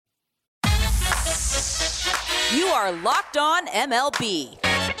You are Locked On MLB,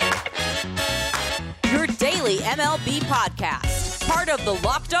 your daily MLB podcast. Part of the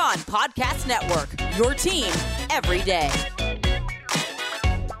Locked On Podcast Network, your team every day.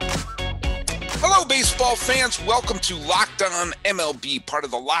 Hello, baseball fans. Welcome to Locked On MLB, part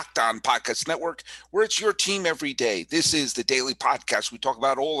of the Locked On Podcast Network, where it's your team every day. This is the daily podcast. We talk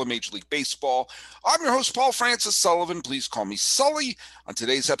about all of Major League Baseball. I'm your host, Paul Francis Sullivan. Please call me Sully. On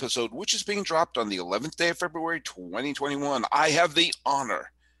today's episode, which is being dropped on the 11th day of February, 2021, I have the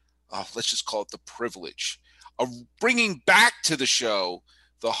honor, let's just call it the privilege, of bringing back to the show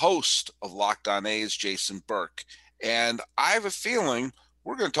the host of Locked On A's, Jason Burke. And I have a feeling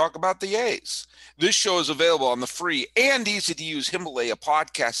we're going to talk about the A's. This show is available on the free and easy-to-use Himalaya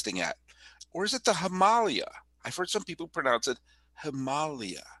podcasting app. Or is it the Himalaya? I've heard some people pronounce it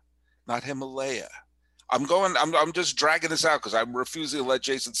Himalaya, not Himalaya. I'm just dragging this out because I'm refusing to let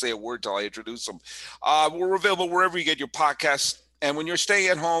Jason say a word till I introduce him. We're available wherever you get your podcasts. And when you're staying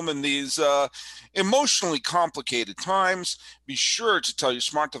at home in these emotionally complicated times, be sure to tell your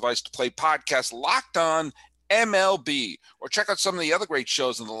smart device to play podcast Locked On MLB, or check out some of the other great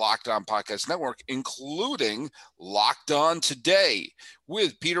shows in the Locked On Podcast Network, including Locked On Today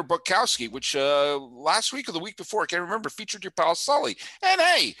with Peter Bukowski, which last week or the week before, I can't remember, featured your pal Sully. And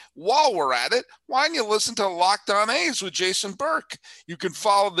hey, while we're at it, why don't you listen to Locked On A's with Jason Burke? You can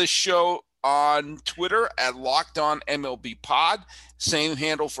follow this show on Twitter at Locked On MLB Pod. Same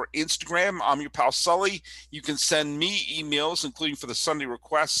handle for Instagram. I'm your pal Sully. You can send me emails, including for the Sunday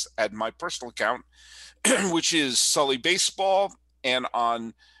requests at my personal account, which is Sully Baseball, and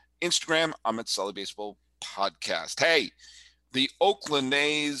on Instagram, I'm at Sully Baseball Podcast. Hey, the Oakland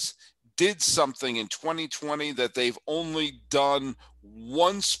A's did something in 2020 that they've only done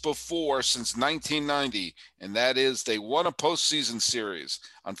once before since 1990, and that is they won a postseason series.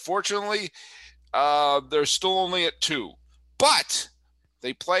 Unfortunately, they're still only at 2, but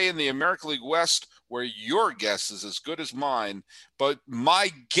they play in the American League West, where your guess is as good as mine, but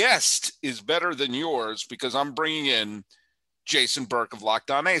my guest is better than yours because I'm bringing in Jason Burke of Locked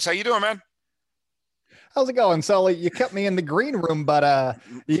On A's. How you doing, man? How's it going, Sully? You kept me in the green room, but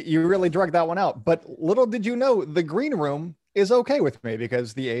you really drug that one out. But little did you know, the green room is okay with me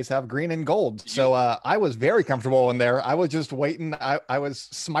because the A's have green and gold. So I was very comfortable in there. I was just waiting. I was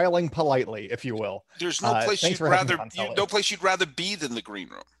smiling politely, if you will. There's no place no place you'd rather be than the green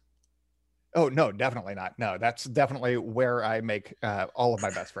room. Oh, no, definitely not. No, that's definitely where I make all of my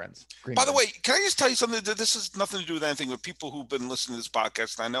best friends. By the way, can I just tell you something? This has nothing to do with anything, but people who've been listening to this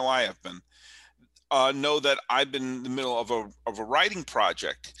podcast, and I know I have been, know that I've been in the middle of a writing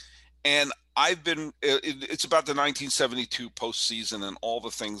project. And it's about the 1972 postseason and all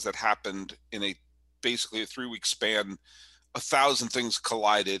the things that happened in basically a 3-week span. 1,000 things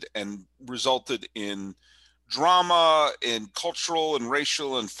collided and resulted in drama and cultural and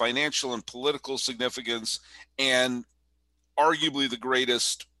racial and financial and political significance, and arguably the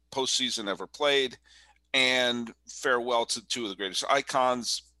greatest postseason ever played. And farewell to 2 of the greatest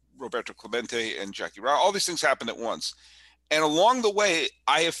icons, Roberto Clemente and Jackie Robinson. All these things happened at once. And along the way,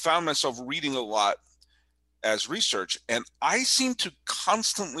 I have found myself reading a lot as research, and I seem to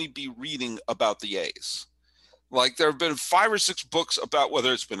constantly be reading about the A's. Like there have been 5 or 6 books about,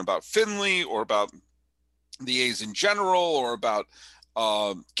 whether it's been about Finley or about the A's in general, or about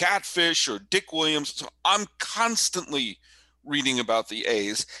Catfish or Dick Williams. So I'm constantly reading about the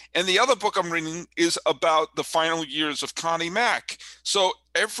A's. And the other book I'm reading is about the final years of Connie Mack. So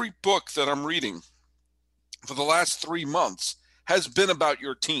every book that I'm reading for the last 3 months has been about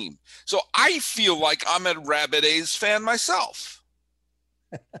your team. So I feel like I'm a rabid A's fan myself.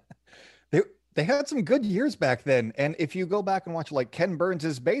 They had some good years back then. And if you go back and watch like Ken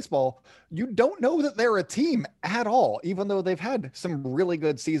Burns' baseball, you don't know that they're a team at all, even though they've had some really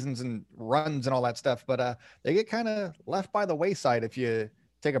good seasons and runs and all that stuff. But they get kind of left by the wayside if you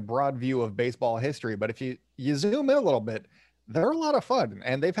take a broad view of baseball history. But if you zoom in a little bit, they're a lot of fun,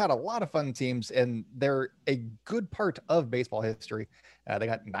 and they've had a lot of fun teams, and they're a good part of baseball history. They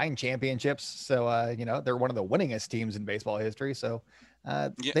got 9 championships. So, they're one of the winningest teams in baseball history. So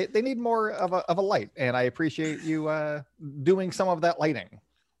they need more of a light, and I appreciate you doing some of that lighting.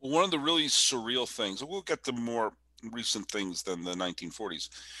 Well, one of the really surreal things, we'll get to more recent things than the 1940s,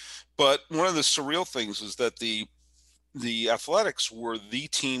 but one of the surreal things is that the Athletics were the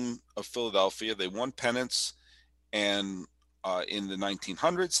team of Philadelphia. They won pennants, and in the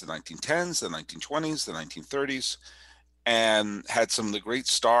 1900s, the 1910s, the 1920s, the 1930s, and had some of the great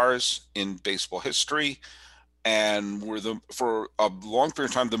stars in baseball history, and were for a long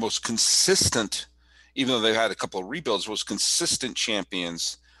period of time the most consistent, even though they had a couple of rebuilds, most consistent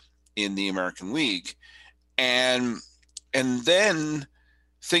champions in the American League. and then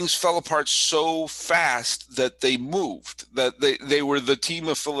things fell apart so fast that they moved. That they were the team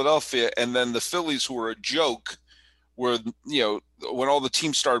of Philadelphia, and then the Phillies, who were a joke, were, when all the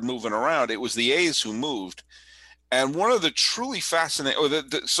teams started moving around, it was the A's who moved. And one of the truly fascinating,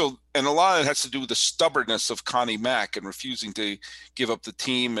 and a lot of it has to do with the stubbornness of Connie Mack and refusing to give up the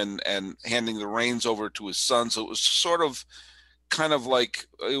team and handing the reins over to his son. So it was sort of kind of like,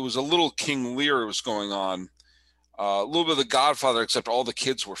 it was a little King Lear was going on, a little bit of The Godfather, except all the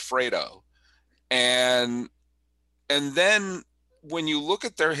kids were Fredo. And then when you look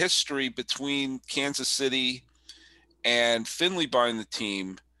at their history between Kansas City and Finley buying the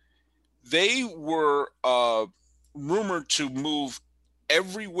team, they were rumored to move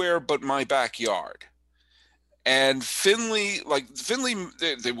everywhere but my backyard. And Finley,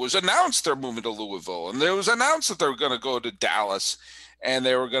 it was announced they're moving to Louisville, and there was announced that they were going to go to Dallas, and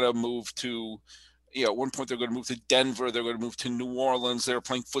they were going to move to, at one point they're going to move to Denver, they're going to move to New Orleans, they were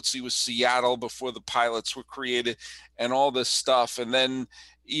playing footsie with Seattle before the pilots were created, and all this stuff. And then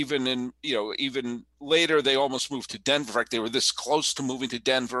even later, they almost moved to Denver. In fact, they were this close to moving to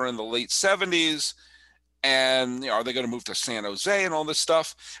Denver in the late 70s. And are they going to move to San Jose and all this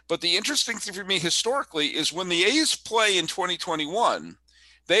stuff? But the interesting thing for me historically is when the A's play in 2021,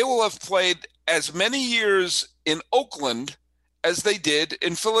 they will have played as many years in Oakland as they did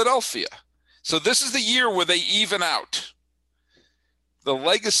in Philadelphia. So this is the year where they even out. The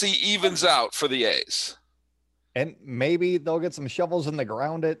legacy evens out for the A's. And maybe they'll get some shovels in the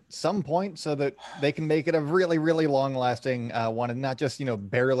ground at some point so that they can make it a really, really long lasting one, and not just,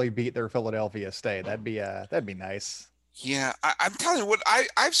 barely beat their Philadelphia stay. That'd be nice. Yeah, I'm telling you what,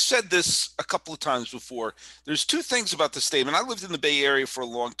 I've said this a couple of times before. There's two things about this statement. I lived in the Bay Area for a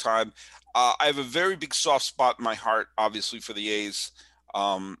long time. I have a very big soft spot in my heart, obviously, for the A's.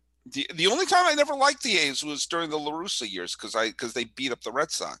 The only time I never liked the A's was during the La Russa years because they beat up the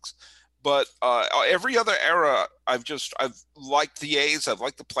Red Sox. But every other era, I've liked the A's. I've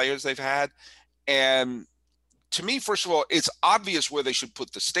liked the players they've had. And to me, first of all, it's obvious where they should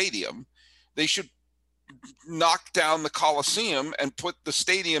put the stadium. They should knock down the Coliseum and put the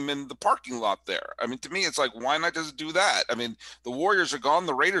stadium in the parking lot there. I mean, to me, it's like, why not just do that? I mean, the Warriors are gone,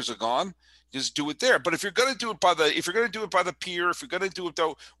 the Raiders are gone. Just do it there. But if you're going to do it by the pier, if you're going to do it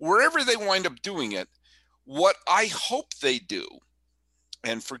wherever they wind up doing it, what I hope they do,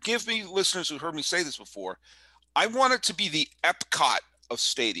 and forgive me, listeners who heard me say this before, I want it to be the Epcot of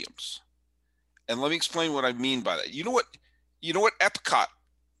stadiums. And let me explain what I mean by that. You know what Epcot,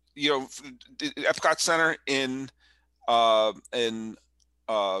 Epcot Center in Disneyland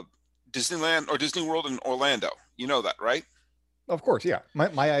or Disney World in Orlando. You know that, right? Of course, yeah. My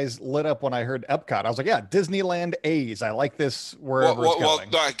eyes lit up when I heard Epcot. I was like, yeah, Disneyland A's. I like this wherever it's going.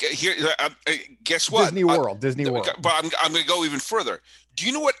 Guess what? Disney World. But I'm going to go even further. Do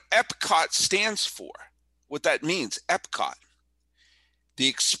you know what Epcot stands for? What that means? Epcot. The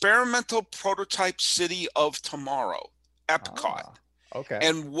Experimental Prototype City of Tomorrow. Epcot. Okay.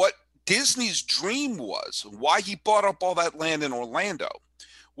 And what Disney's dream was, why he bought up all that land in Orlando,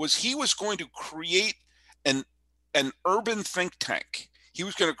 was he was going to create an urban think tank. He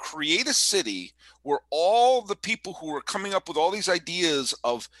was going to create a city where all the people who were coming up with all these ideas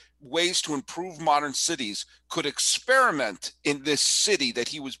of ways to improve modern cities could experiment in this city that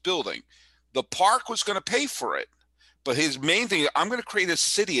he was building. The park was going to pay for it, but his main thing, I'm going to create a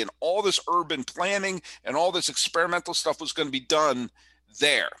city, and all this urban planning and all this experimental stuff was going to be done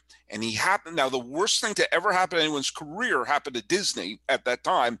there. And now the worst thing to ever happen in anyone's career happened to Disney at that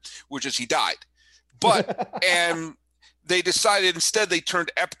time, which is he died. But, and they decided instead they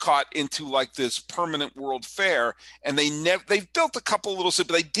turned Epcot into like this permanent World Fair, and they've built a couple little cities,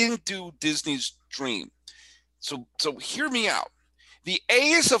 but they didn't do Disney's dream. So hear me out. The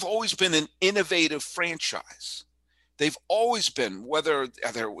A's have always been an innovative franchise. They've always been, whether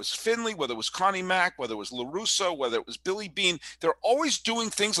it was Finley, whether it was Connie Mack, whether it was La Russa, whether it was Billy Beane, they're always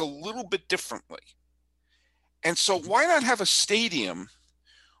doing things a little bit differently. And so why not have a stadium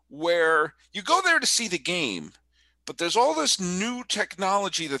where you go there to see the game, but there's all this new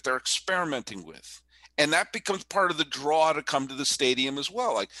technology that they're experimenting with. And that becomes part of the draw to come to the stadium as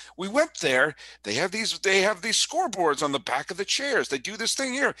well. Like, we went there, they have these scoreboards on the back of the chairs. They do this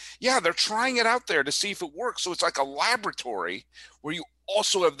thing here. Yeah, they're trying it out there to see if it works. So it's like a laboratory where you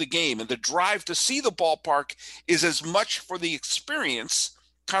also have the game. And the drive to see the ballpark is as much for the experience,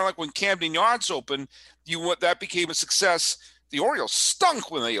 kind of like when Camden Yards opened, that became a success. The Orioles stunk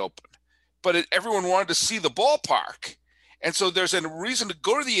when they opened, but everyone wanted to see the ballpark. And so there's a reason to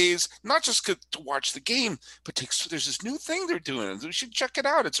go to the A's, not just to watch the game, but there's this new thing they're doing. We should check it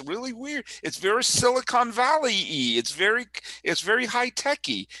out. It's really weird. It's very Silicon Valley-y. It's very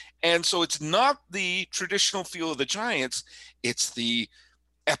high-techy. And so it's not the traditional feel of the Giants. It's the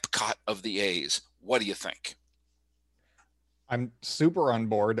Epcot of the A's. What do you think? I'm super on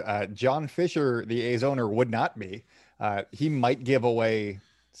board. John Fisher, the A's owner, would not be. He might give away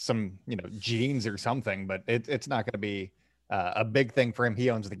some, jeans or something, but it's not going to be a big thing for him. He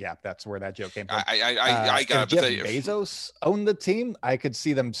owns the Gap. That's where that joke came from. I got it. Jeff Bezos owned the team, I could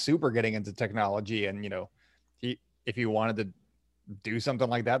see them super getting into technology, and if you wanted to do something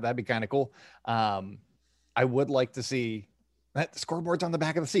like that, that'd be kind of cool. I would like to see that scoreboard's on the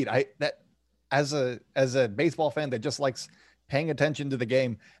back of the seat. As a baseball fan that just likes paying attention to the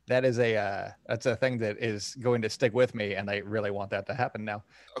game, that's a thing that is going to stick with me, and I really want that to happen now.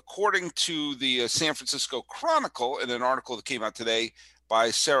 According to the San Francisco Chronicle, in an article that came out today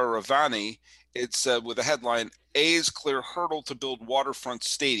by Sarah Ravani, it's with a headline, A's clear hurdle to build waterfront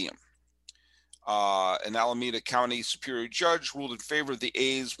stadium. An Alameda County Superior Judge ruled in favor of the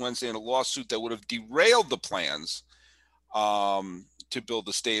A's Wednesday in a lawsuit that would have derailed the plans to build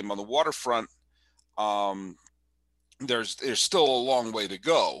the stadium on the waterfront. There's still a long way to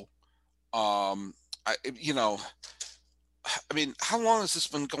go. How long has this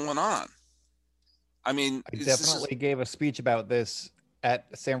been going on? I definitely gave a speech about this at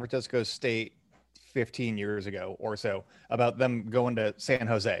San Francisco State 15 years ago or so about them going to San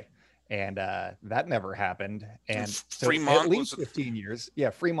Jose, and that never happened. And so Fremont, at least 15 years. Yeah,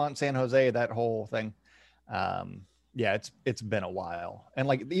 Fremont, San Jose, that whole thing. Yeah, it's been a while. And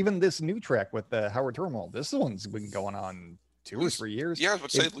like even this new track with the Howard Terminal, this one's been going on 2 or 3 years. Yeah, I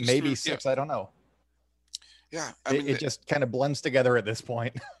would say maybe 6. Yeah. I don't know. Yeah, it just kind of blends together at this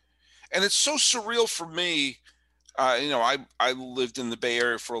point. And it's so surreal for me. I lived in the Bay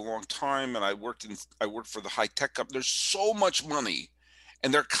Area for a long time, and I worked for the high tech company. There's so much money,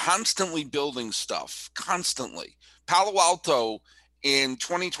 and they're constantly building stuff. Constantly, Palo Alto in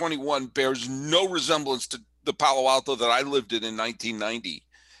 2021 bears no resemblance to the Palo Alto that I lived in 1990.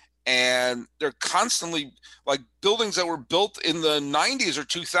 And they're constantly, like, buildings that were built in the 90s or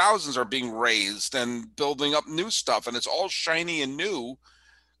 2000s are being raised and building up new stuff. And it's all shiny and new.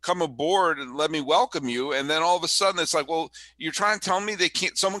 Come aboard and let me welcome you. And then all of a sudden it's like, well, you're trying to tell me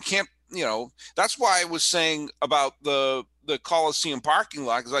someone can't, that's why I was saying about the Coliseum parking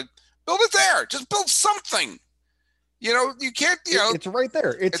lot. It's like, build it there. Just build something. You can't, it's right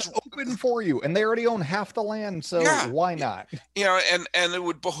there. It's open for you, and they already own half the land. So why not? And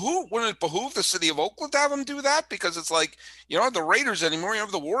wouldn't it behoove the city of Oakland to have them do that? Because it's like, you don't have the Raiders anymore. You don't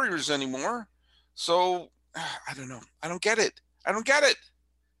have the Warriors anymore. So I don't know. I don't get it.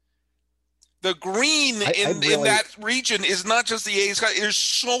 The green in that region is not just the A's. There's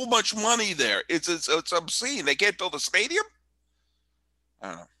so much money there. It's obscene. They can't build a stadium. I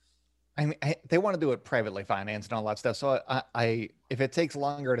don't know. I mean, they want to do it privately financed and all that stuff. So if it takes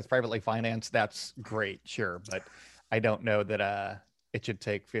longer and it's privately financed, that's great, sure. But I don't know that it should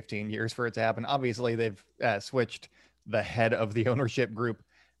take 15 years for it to happen. Obviously, they've switched the head of the ownership group.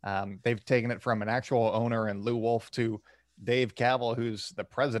 They've taken it from an actual owner and Lou Wolf to Dave Kaval, who's the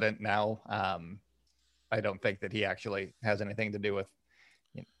president now. I don't think that he actually has anything to do with.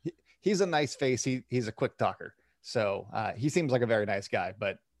 He's a nice face. He's a quick talker, so he seems like a very nice guy,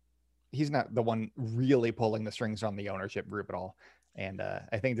 but he's not the one really pulling the strings on the ownership group at all. And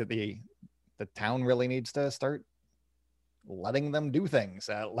I think that the town really needs to start letting them do things.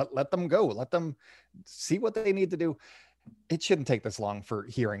 Let them go. Let them see what they need to do. It shouldn't take this long for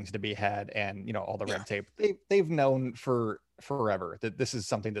hearings to be had and, all the red tape. They've known for forever that this is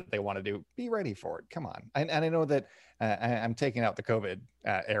something that they want to do. Be ready for it. Come on. And I know that I'm taking out the COVID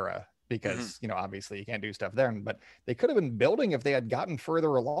era because, obviously you can't do stuff there, but they could have been building if they had gotten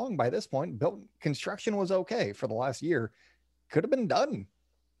further along by this point. Construction was okay for the last year. Could have been done.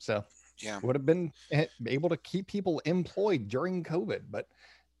 So would have been able to keep people employed during COVID, but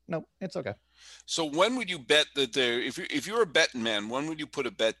no, it's okay. So when would you bet that if you're a betting man, when would you put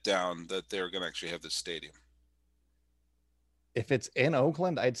a bet down that they're going to actually have this stadium? If it's in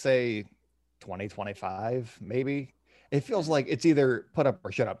Oakland, I'd say 2025, maybe. It feels like it's either put up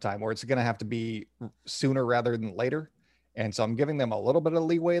or shut up time, or it's going to have to be sooner rather than later. And so I'm giving them a little bit of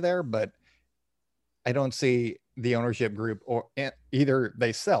leeway there, but I don't see the ownership group or either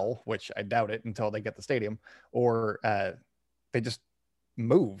they sell, which I doubt it until they get the stadium, or they just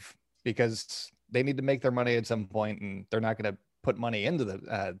move because they need to make their money at some point and they're not going to put money into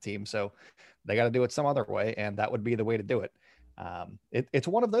the team. So they got to do it some other way. And that would be the way to do it. It's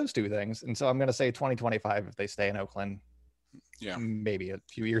one of those two things. And so I'm going to say 2025 if they stay in Oakland. Yeah. maybe a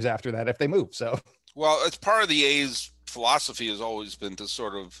few years after that if they move. So, well, it's part of the A's philosophy has always been to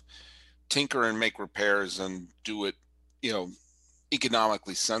sort of tinker and make repairs and do it,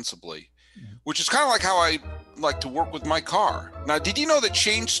 economically sensibly, which is kind of like how I like to work with my car. Now, did you know that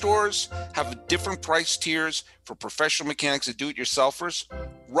chain stores have different price tiers for professional mechanics and do-it-yourselfers?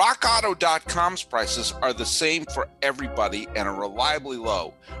 RockAuto.com's prices are the same for everybody and are reliably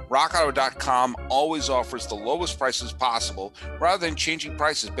low. RockAuto.com always offers the lowest prices possible rather than changing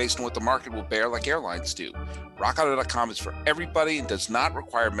prices based on what the market will bear like airlines do. RockAuto.com is for everybody and does not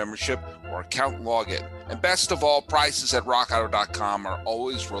require membership or account login. And best of all, prices at RockAuto.com are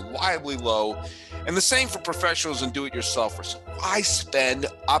always reliably low, and the same for professionals and do-it-yourselfers. Why spend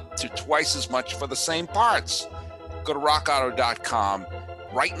up to twice as much for the same parts? Go to RockAuto.com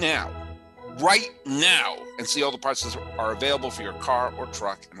right now, and see all the parts that are available for your car or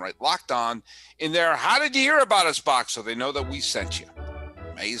truck, and write Locked On in there. How did you hear about us box so they know that we sent you?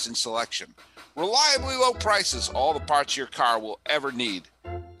 Amazing selection. Reliably low prices, all the parts your car will ever need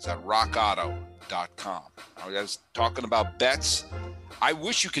is at rockauto.com. I was talking about bets. I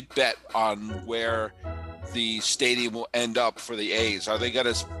wish you could bet on where the stadium will end up for the A's. Are they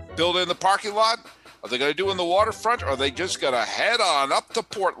going to build in the parking lot? Are they going to do in the waterfront? Or are they just going to head on up to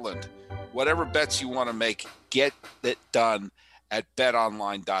Portland? Whatever bets you want to make, get it done at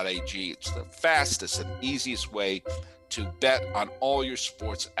betonline.ag. It's the fastest and easiest way to bet on all your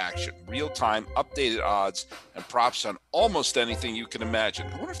sports action. Real-time, updated odds and props on almost anything you can imagine.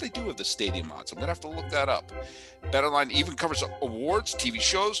 I wonder if they do have the stadium odds. I'm going to have to look that up. BetOnline even covers awards, TV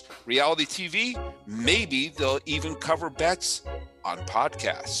shows, reality TV. Maybe they'll even cover bets on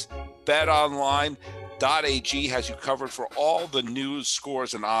podcasts. BetOnline.ag has you covered for all the news,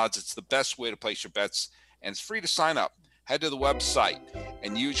 scores, and odds. It's the best way to place your bets, and it's free to sign up. Head to the website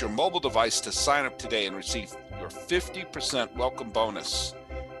and use your mobile device to sign up today and receive your 50% welcome bonus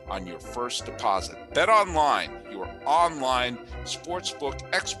on your first deposit. BetOnline, your online sportsbook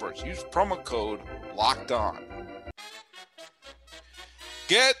experts. Use promo code LOCKEDON.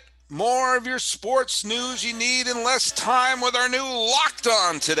 Get more of your sports news you need in less time with our new Locked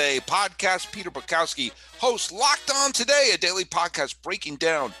On Today podcast. Peter Bukowski hosts Locked On Today, a daily podcast breaking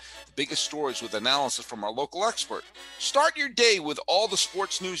down the biggest stories with analysis from our local expert. Start your day with all the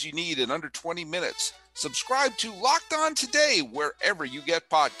sports news you need in under 20 minutes. Subscribe to Locked On Today wherever you get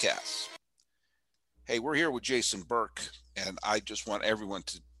podcasts. Hey, we're here with Jason Burke, and I just want everyone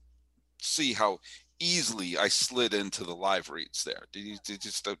to see how easily I slid into the live reads there.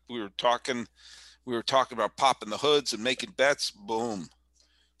 We were talking about popping the hoods and making bets. Boom.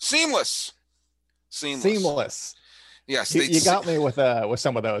 Seamless. Yes, you got me with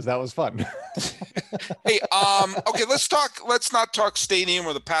some of those. That was fun. Hey, okay, let's not talk stadium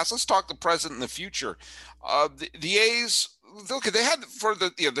or the past. Let's talk the present and the future. The A's, okay, they had for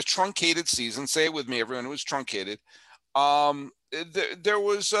the truncated season. Say it with me, everyone. It was truncated. It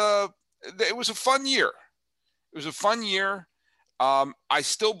was a fun year. I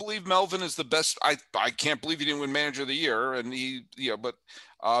still believe Melvin is the best. I can't believe he didn't win Manager of the Year, and but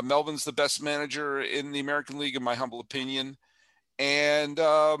Melvin's the best manager in the American League, in my humble opinion. And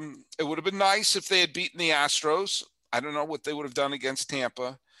it would have been nice if they had beaten the Astros. I don't know what they would have done against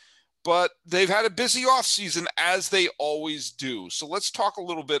Tampa, but they've had a busy offseason, as they always do. So let's talk a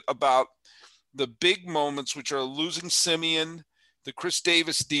little bit about the big moments, which are losing Simeon, the Chris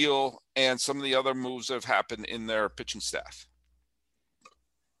Davis deal, and some of the other moves that have happened in their pitching staff.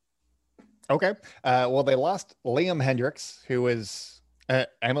 Okay. Well, they lost Liam Hendriks, who is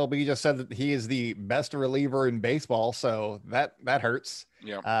MLB just said that he is the best reliever in baseball. So that hurts.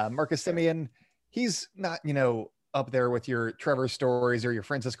 Yeah. Marcus Simeon, he's not, up there with your Trevor Stories or your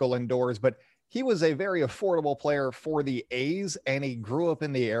Francisco Lindors, but he was a very affordable player for the A's, and he grew up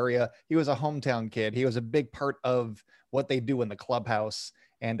in the area. He was a hometown kid. He was a big part of what they do in the clubhouse.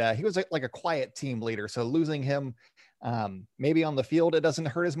 And he was like a quiet team leader. So losing him, maybe on the field, it doesn't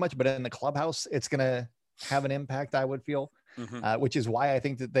hurt as much, but in the clubhouse, it's going to have an impact, I would feel, which is why I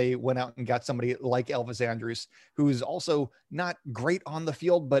think that they went out and got somebody like Elvis Andrus, who's also not great on the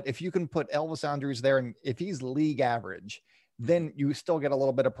field. But if you can put Elvis Andrus there, and if he's league average, then you still get a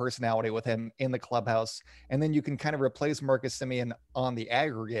little bit of personality with him in the clubhouse. And then you can kind of replace Marcus Simeon on the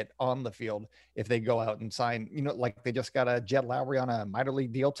aggregate on the field if they go out and sign, like they just got a Jed Lowry on a minor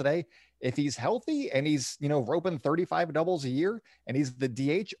league deal today. If he's healthy and he's, roping 35 doubles a year and he's the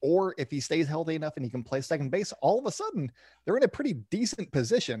DH, or if he stays healthy enough and he can play second base, all of a sudden they're in a pretty decent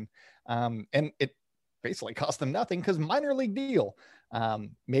position. And it basically cost them nothing because minor league deal.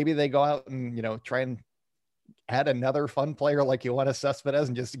 Maybe they go out and, try and add another fun player like Yoenis Cespedes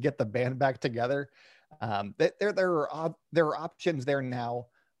and just get the band back together. There are options there now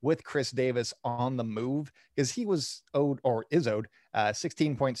with Chris Davis on the move, because he was owed, or is owed,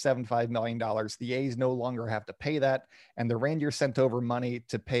 $16.75 million. The A's no longer have to pay that, and the Rangers sent over money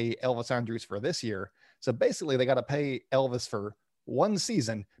to pay Elvis Andrus for this year. So basically, they got to pay Elvis for one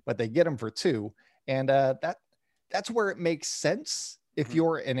season, but they get him for two, and that's where it makes sense if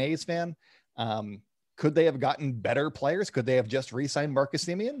you're an A's fan. Could they have gotten better players? Could they have just re-signed Marcus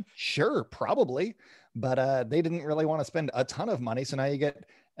Semien? Sure, probably, but they didn't really want to spend a ton of money. So now you get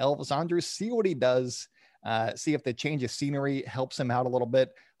Elvis Andrus, see what he does, see if the change of scenery helps him out a little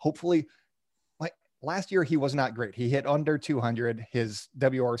bit. Hopefully, like last year, he was not great. He hit under 200. His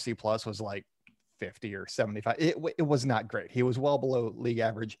WRC plus was like 50 or 75. It was not great. He was well below league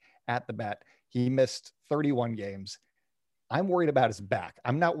average at the bat. He missed 31 games. I'm worried about his back.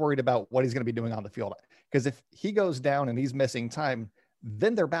 I'm not worried about what he's going to be doing on the field, because if he goes down and he's missing time,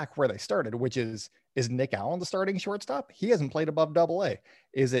 then they're back where they started, which is Nick Allen the starting shortstop? He hasn't played above Double-A.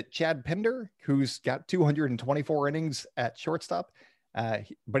 Is it Chad Pinder, who's got 224 innings at shortstop,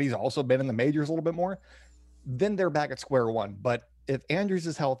 but he's also been in the majors a little bit more? Then they're back at square one. But if Andrus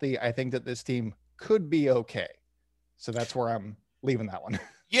is healthy, I think that this team could be okay. So that's where I'm leaving that one.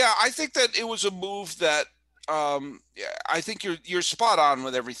 Yeah, I think that it was a move that I think you're spot on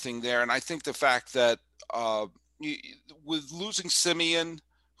with everything there. And I think the fact that with losing Semien,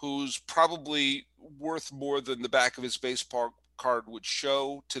 who's probably worth more than the back of his baseball card would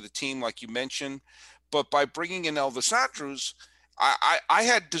show to the team, like you mentioned, but by bringing in Elvis Andrus, I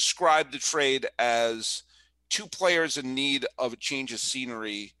had described the trade as two players in need of a change of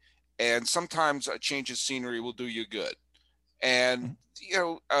scenery, and sometimes a change of scenery will do you good. And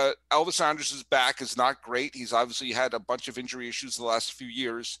Elvis Andrus' back is not great. He's obviously had a bunch of injury issues the last few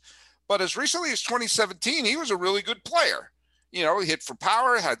years, but as recently as 2017, he was a really good player. He hit for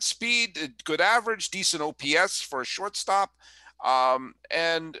power, had speed, good average, decent OPS for a shortstop.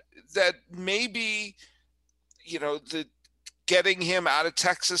 And that maybe, the getting him out of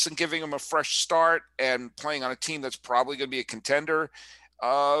Texas and giving him a fresh start and playing on a team that's probably going to be a contender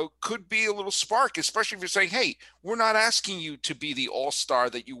could be a little spark, especially if you're saying, hey, we're not asking you to be the all-star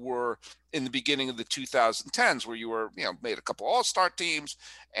that you were in the beginning of the 2010s, where you were, made a couple all-star teams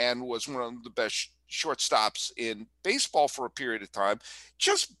and was one of the best shortstops in baseball for a period of time.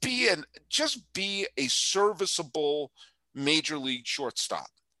 Just be a serviceable major league shortstop.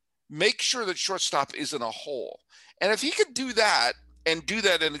 Make sure that shortstop isn't a hole. And if he could do that and do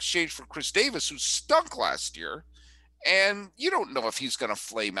that in exchange for Chris Davis, who stunk last year, and you don't know if he's going to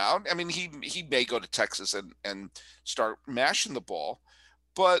flame out. I mean, he may go to Texas and start mashing the ball,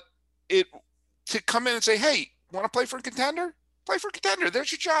 but to come in and say, hey, want to play for a contender? Play for a contender.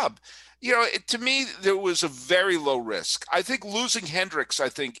 There's your job. To me, there was a very low risk. I think losing Hendricks,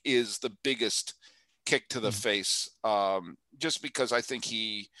 is the biggest kick to the face, just because I think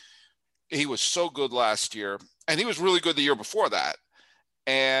he was so good last year, and he was really good the year before that.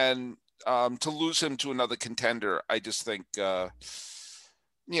 And to lose him to another contender, I just think,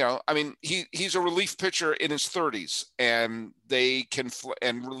 he's a relief pitcher in his 30s, and they can,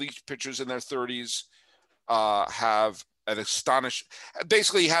 and relief pitchers in their 30s have an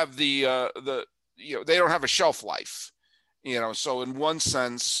basically have they don't have a shelf life, so in one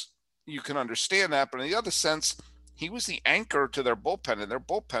sense you can understand that, but in the other sense, he was the anchor to their bullpen, and their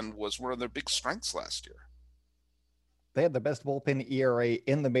bullpen was one of their big strengths last year. They had the best bullpen ERA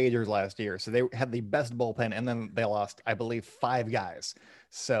in the majors last year. So they had the best bullpen, and then they lost, I believe, 5 guys.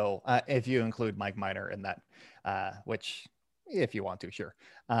 So if you include Mike Minor in that, which if you want to, sure.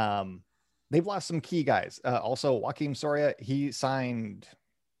 They've lost some key guys. Also, Joakim Soria, he signed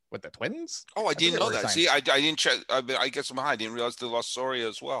with the Twins. Oh, I didn't know that. See, I didn't check. I guess I'm behind. I didn't realize they lost Soria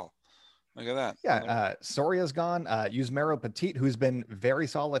as well. Look at that. Yeah, Soria's gone. Yusmeiro Petit, who's been very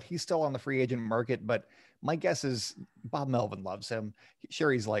solid. He's still on the free agent market, but my guess is Bob Melvin loves him.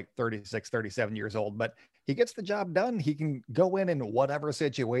 Sure, he's like 36, 37 years old, but he gets the job done. He can go in whatever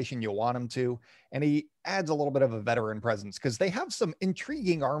situation you want him to, and he adds a little bit of a veteran presence because they have some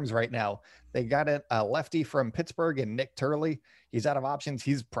intriguing arms right now. They got a lefty from Pittsburgh and Nick Turley. He's out of options.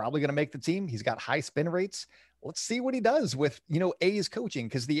 He's probably going to make the team. He's got high spin rates. Let's see what he does with, A's coaching,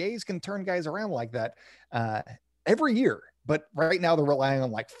 because the A's can turn guys around like that every year. But right now they're relying on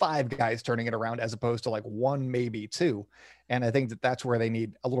like 5 guys turning it around as opposed to like 1, maybe 2. And I think that that's where they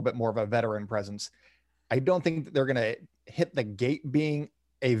need a little bit more of a veteran presence. I don't think that they're going to hit the gate being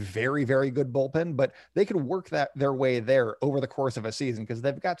a very, very good bullpen, but they could work their way there over the course of a season because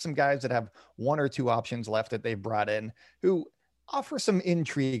they've got some guys that have 1 or 2 options left that they've brought in who offer some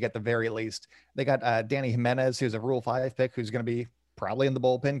intrigue at the very least. They got Danny Jimenez, who's a Rule 5 pick, who's going to be probably in the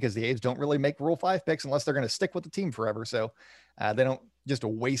bullpen because the A's don't really make Rule 5 picks unless they're going to stick with the team forever. So they don't just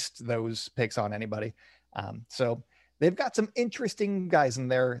waste those picks on anybody. So they've got some interesting guys in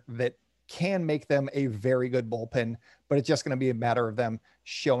there that can make them a very good bullpen, but it's just going to be a matter of them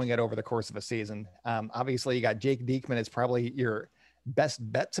showing it over the course of a season. Obviously, you got Jake Diekman is probably your best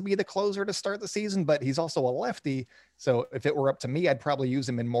bet to be the closer to start the season, but he's also a lefty. So if it were up to me, I'd probably use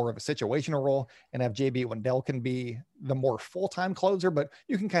him in more of a situational role and have JB Wendell can be the more full-time closer, but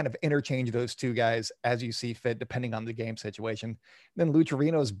you can kind of interchange those two guys as you see fit, depending on the game situation. Then Lou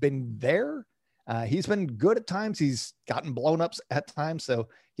Trevino's been there. He's been good at times. He's gotten blown up at times. So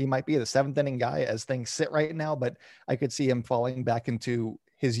he might be the 7th inning guy as things sit right now, but I could see him falling back into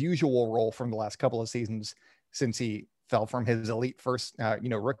his usual role from the last couple of seasons since he fell from his elite first,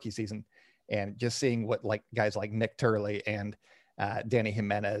 rookie season. And just seeing what like guys like Nick Turley and Danny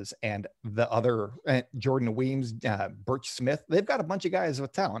Jimenez and the other Jordan Weems, Birch Smith, they've got a bunch of guys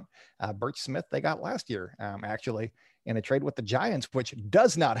with talent. Birch Smith, they got last year, actually, in a trade with the Giants, which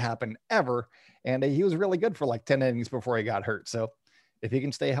does not happen ever. And he was really good for like 10 innings before he got hurt. So if he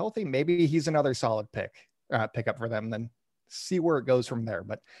can stay healthy, maybe he's another solid pickup for them. Then see where it goes from there.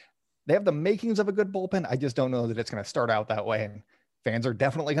 But they have the makings of a good bullpen. I just don't know that it's going to start out that way. And fans are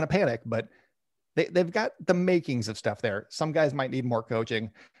definitely going to panic, but they've got the makings of stuff there. Some guys might need more coaching.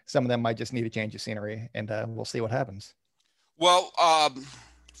 Some of them might just need a change of scenery, and we'll see what happens. Well,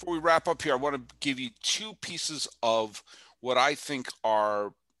 before we wrap up here, I want to give you 2 pieces of what I think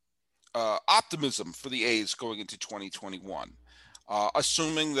are optimism for the A's going into 2021.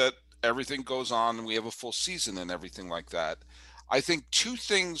 Assuming that everything goes on and we have a full season and everything like that, I think 2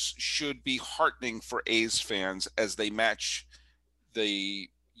 things should be heartening for A's fans as they match the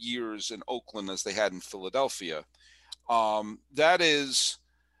years in Oakland as they had in Philadelphia. That is,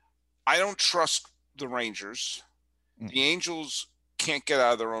 I don't trust the Rangers. The Angels can't get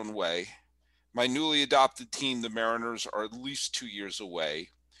out of their own way. My newly adopted team, the Mariners, are at least 2 years away.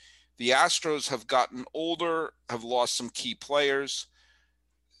 The Astros have gotten older, have lost some key players.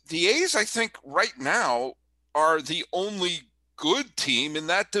 The A's, I think, right now are the only good team in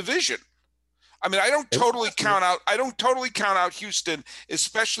that division. I mean, I don't totally count out Houston,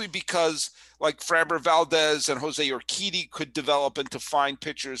 especially because like Framber Valdez and Jose Urquidy could develop into fine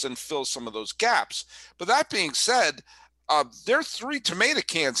pitchers and fill some of those gaps. But that being said, there are 3 tomato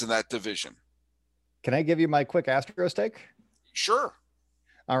cans in that division. Can I give you my quick Astros take? Sure.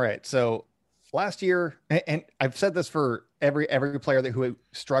 All right. So last year, and I've said this for every player who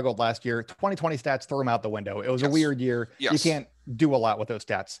struggled last year, 2020 stats threw them out the window. It was a weird year. Yes. You can't do a lot with those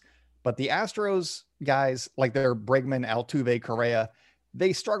stats. But the Astros guys, like their Bregman, Altuve, Correa,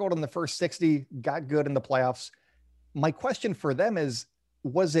 they struggled in the first 60, got good in the playoffs. My question for them is,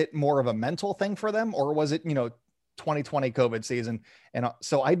 was it more of a mental thing for them, or was it, 2020 COVID season? And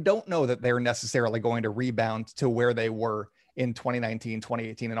so I don't know that they're necessarily going to rebound to where they were in 2019,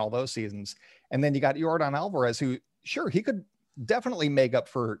 2018, and all those seasons. And then you got Yordan Alvarez, who, sure, he could definitely make up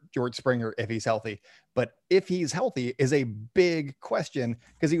for George Springer if he's healthy. But if he's healthy is a big question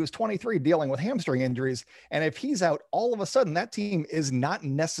because he was 23 dealing with hamstring injuries. And if he's out, all of a sudden that team is not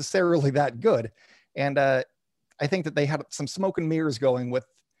necessarily that good. And I think that they had some smoke and mirrors going with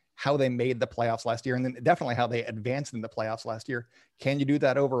how they made the playoffs last year, and then definitely how they advanced in the playoffs last year. Can you do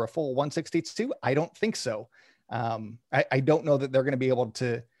that over a full 162? I don't think so. I don't know that they're going to be able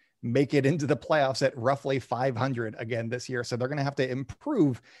to make it into the playoffs at roughly 500 again this year. So they're going to have to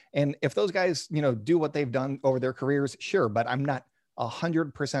improve. And if those guys, do what they've done over their careers, sure. But I'm not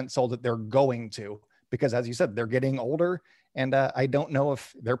 100% sold that they're going to, because as you said, they're getting older. And I don't know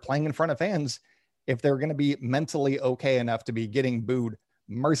if they're playing in front of fans, if they're going to be mentally okay enough to be getting booed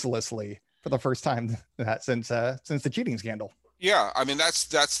mercilessly for the first time since the cheating scandal. Yeah. I mean,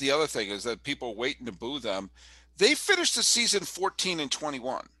 that's the other thing is that people waiting to boo them. They finished the season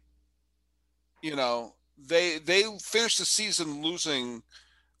 14-21. They finished the season losing,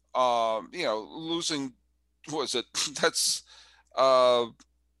 losing, what was it? That's 2/3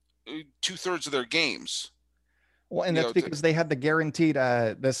 of their games. Well, and that's because they had the guaranteed,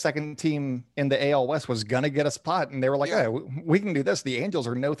 the second team in the AL West was going to get a spot. And they were like, yeah. Hey, we can do this. The Angels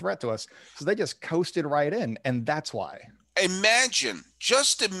are no threat to us. So they just coasted right in. And that's why.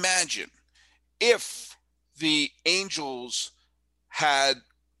 Just imagine if the Angels had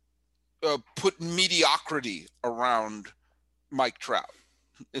put mediocrity around Mike Trout.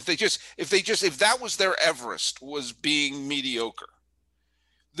 If that was their Everest, was being mediocre,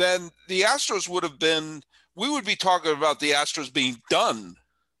 then the Astros we would be talking about the Astros being done,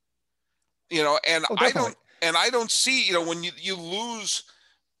 and I don't see, when you lose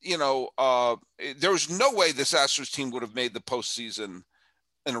there was no way this Astros team would have made the postseason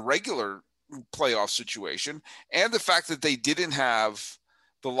in a regular playoff situation. And the fact that they didn't have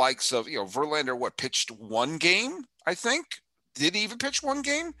the likes of, Verlander, pitched one game, I think. Did he even pitch one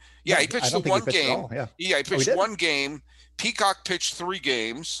game? Yeah, he pitched one game. He pitched one game. Peacock pitched 3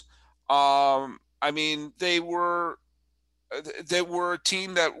 games. They were a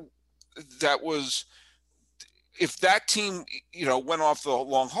team that was, if that team, went off the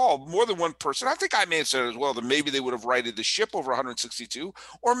long haul, more than one person, I think I may have said it as well, that maybe they would have righted the ship over 162,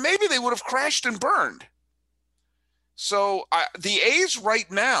 or maybe they would have crashed and burned. So the A's right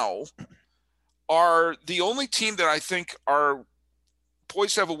now are the only team that I think are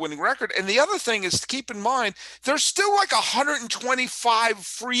poised to have a winning record. And the other thing is to keep in mind, there's still like 125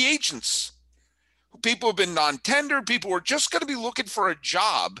 free agents. People have been non-tendered. People are just going to be looking for a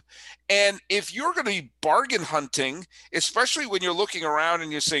job. And if you're going to be bargain hunting, especially when you're looking around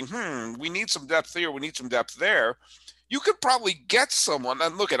and you're saying, we need some depth here, we need some depth there, you could probably get someone.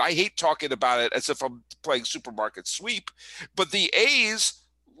 And look, I hate talking about it as if I'm playing supermarket sweep, but the A's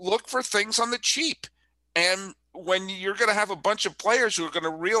look for things on the cheap. And when you're going to have a bunch of players who are going to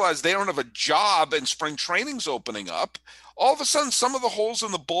realize they don't have a job and spring training's opening up, all of a sudden some of the holes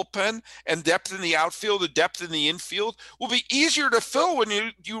in the bullpen and depth in the outfield, the depth in the infield will be easier to fill when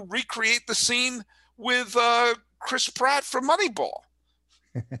you recreate the scene with Chris Pratt from Moneyball.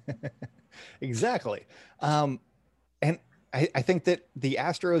 Exactly. And I think that the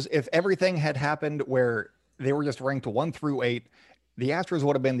Astros, if everything had happened where they were just ranked 1 through 8, the Astros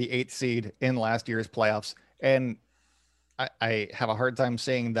would have been the 8th seed in last year's playoffs. And I have a hard time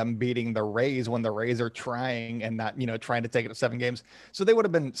seeing them beating the Rays when the Rays are trying and not, trying to take it to 7 games. So they would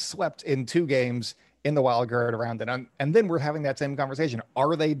have been swept in 2 games in the wild card round. And then we're having that same conversation.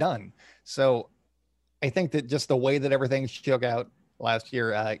 Are they done? So I think that just the way that everything shook out last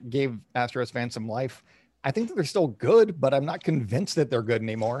year gave Astros fans some life. I think that they're still good, but I'm not convinced that they're good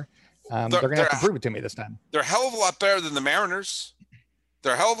anymore. They're going to have to prove it to me this time. They're a hell of a lot better than the Mariners.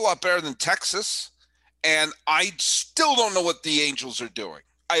 They're a hell of a lot better than Texas. And I still don't know what the Angels are doing.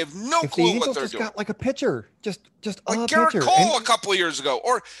 I have no clue what they're doing. Got like a pitcher, just like Garrett Cole a couple of years ago.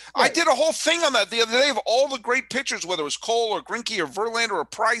 Or right. I did a whole thing on that the other day of all the great pitchers, whether it was Cole or Greinke or Verlander or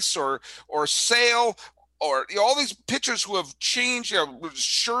Price or Sale or all these pitchers who have changed,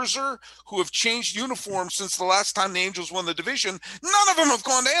 Scherzer, who have changed uniforms since the last time the Angels won the division. None of them have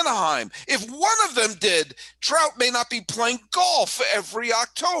gone to Anaheim. If one of them did, Trout may not be playing golf every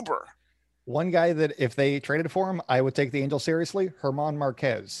October. One guy that if they traded for him, I would take the Angels seriously, German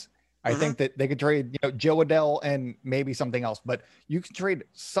Marquez. I think that they could trade, Joe Adell and maybe something else, but you can trade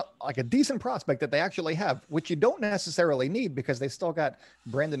like a decent prospect that they actually have, which you don't necessarily need because they still got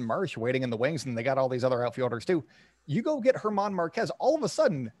Brandon Marsh waiting in the wings and they got all these other outfielders too. You go get German Marquez, all of a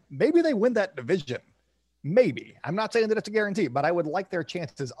sudden, maybe they win that division. Maybe. I'm not saying that it's a guarantee, but I would like their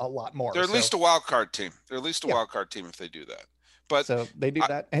chances a lot more. They're at least a wild card team. They're at least a wild card team if they do that. But so they do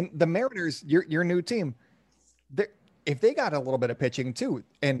that. And the Mariners, your new team, if they got a little bit of pitching too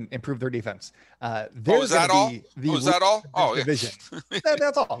and improve their defense, is that all? Was that all? Oh, division.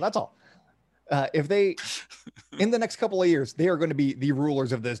 That's all. That's all. If they, in the next couple of years, they are going to be the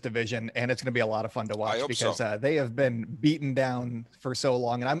rulers of this division, and it's going to be a lot of fun to watch because they have been beaten down for so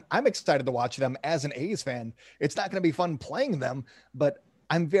long. And I'm excited to watch them as an A's fan. It's not going to be fun playing them, but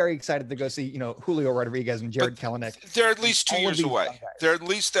I'm very excited to go see, Julio Rodriguez and Jared Kelenic. They're at least 2 years away. They're at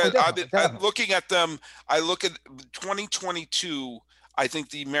least I'm looking at them. I look at 2022. I think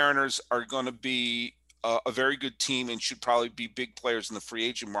the Mariners are going to be a very good team and should probably be big players in the free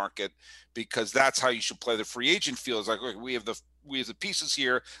agent market because that's how you should play the free agent field. It's like, okay, we have the pieces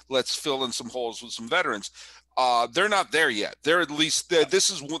here. Let's fill in some holes with some veterans. They're not there yet. They're at least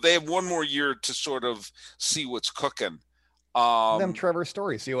they have 1 more year to sort of see what's cooking. Them Trevor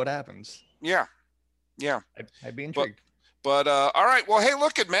Story, see what happens. Yeah. I'd be intrigued. But all right. Well, hey,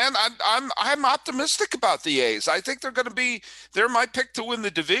 look at man. I'm optimistic about the A's. I think they're my pick to win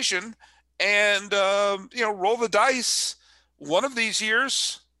the division, and roll the dice. One of these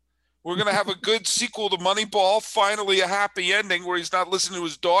years, we're going to have a good sequel to Moneyball. Finally, a happy ending where he's not listening to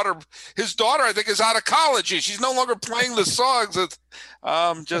his daughter. His daughter, I think, is out of college. She's no longer playing the songs.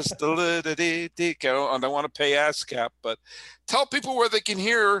 Just a little dick. I don't want to pay ASCAP, but tell people where they can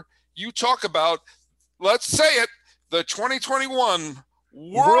hear you talk about, let's say it, the 2021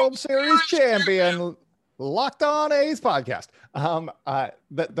 World Series champion, Locked On A's podcast.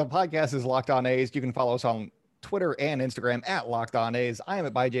 The podcast is Locked On A's. You can follow us on Twitter and Instagram at Locked On A's. I am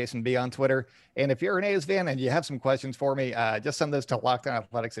at ByJasonB on Twitter. And if you're an A's fan and you have some questions for me, just send those to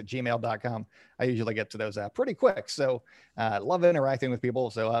lockedonathletics@gmail.com. I usually get to those pretty quick. So love interacting with people.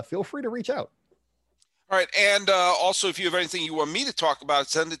 So feel free to reach out. All right. And also, if you have anything you want me to talk about,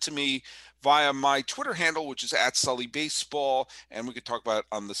 send it to me via my Twitter handle, which is at Sully Baseball, and we could talk about it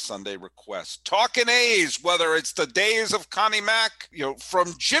on the Sunday Request. Talking A's, whether it's the days of Connie Mack,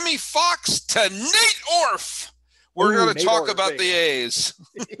 from Jimmy Fox to Nate Orf. We're going to talk about the A's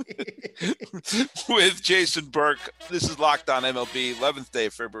with Jason Burke. This is Locked On MLB, 11th day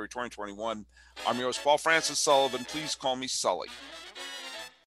of February 2021. I'm your host, Paul Francis Sullivan. Please call me Sully.